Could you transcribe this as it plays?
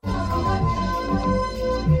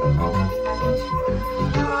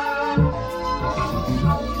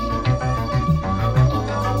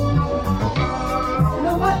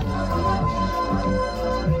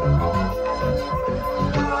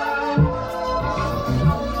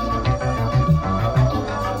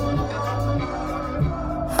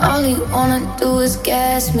All he wanna do is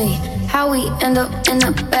gas me. How we end up in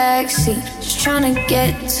the backseat, just tryna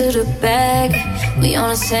get to the bag. We on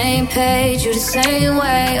the same page, you the same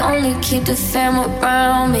way. Only keep the fam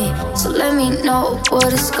around me, so let me know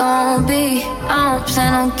what it's gon' be. I don't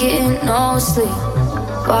plan on getting no sleep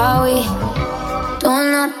while we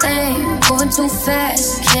doing our thing, moving too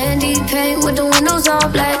fast. Candy paint with the windows all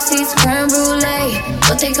black, seats creme brulee.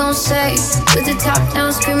 What they gon' say? With the top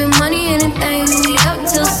down, screaming money, anything. We up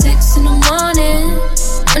till 6 in the morning.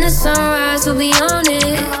 When the sunrise, we'll be on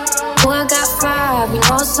it. Oh, I got 5, you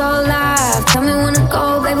know it's so live. Tell me when to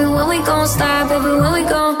go, baby, when we gon' slide. Baby, when we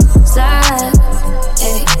gon' slide.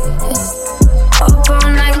 Hey, hey. Up all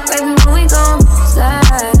night, baby, when we gon'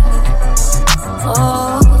 slide.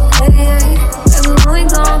 Oh, hey, hey. Baby, when we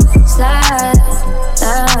gon' slide,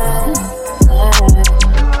 slide, slide,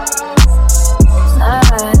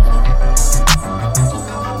 slide.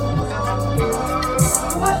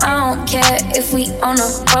 I don't care if we on a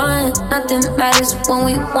run, nothing matters when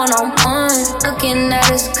we one-on-one. Looking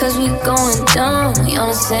at us cause we going dumb. We on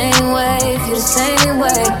the same wave, you the same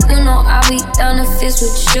way. You know I'll be down if it's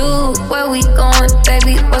with you. Where we going,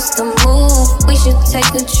 baby, what's the move? We should take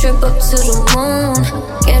a trip up to the moon.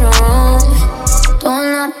 Get a room,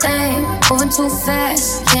 doing our thing, moving too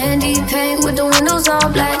fast. Candy paint with the windows all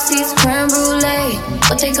black, seats creme brulee.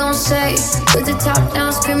 What they gon' say? With the top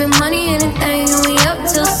down, screaming money, anything. And we up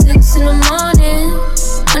till 6 in the morning.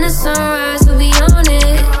 When the sunrise, we'll be on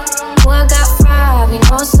it. Oh, I got 5, you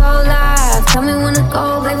know it's so live. Tell me when to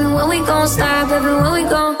go, baby, when we gon' slide. Baby, when we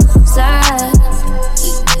gon' slide.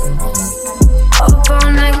 Up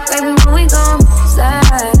all night, baby, when we gon'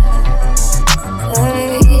 slide.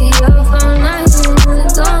 Hey, up all night, baby, when we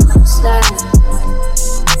gon' slide.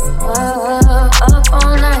 Up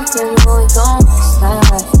all night, baby, when we gon'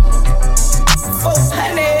 slide. Oh,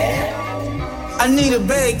 honey, I need a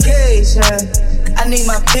vacation. I need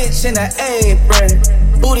my bitch in an apron.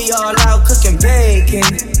 Booty all out, cooking bacon.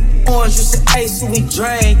 Orange juice and ice, who we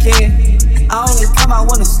drinking. I only come out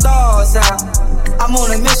when the stars out. I'm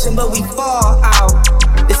on a mission, but we fall out.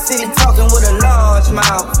 The city talking with a large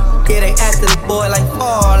mouth. Yeah, they after the boy like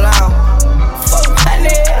Fallout. Oh,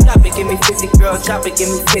 honey, drop it, give me 50, girl, drop it, give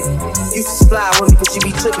me 50. You can slide with me, cause you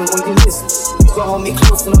be tripping when you miss it. You gon' hold me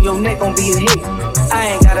close and on your neck gon' be a hit.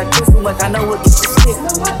 I ain't gotta do too much, I know what gets you sick.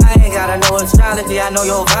 I ain't gotta know astrology, I know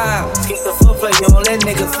your vibe. Keep the foreplay, you don't let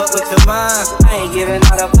niggas fuck with your mind. I ain't giving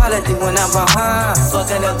out apology when I'm behind.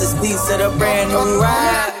 Fucking up the speeds of the brand new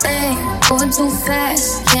ride. Moving too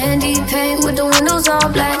fast, candy paint with the windows all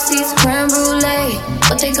black, seats creme brulee.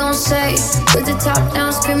 What they gon' say? With the top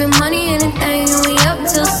down, screaming money, anything. And we up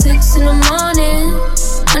till 6 in the morning.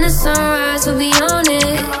 When the sunrise, we'll be on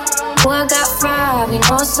it. Oh, I got 5, you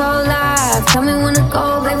know it's so live. Tell me when to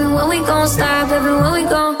go, baby, when we gon' slide. Baby, when we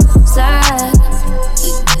gon'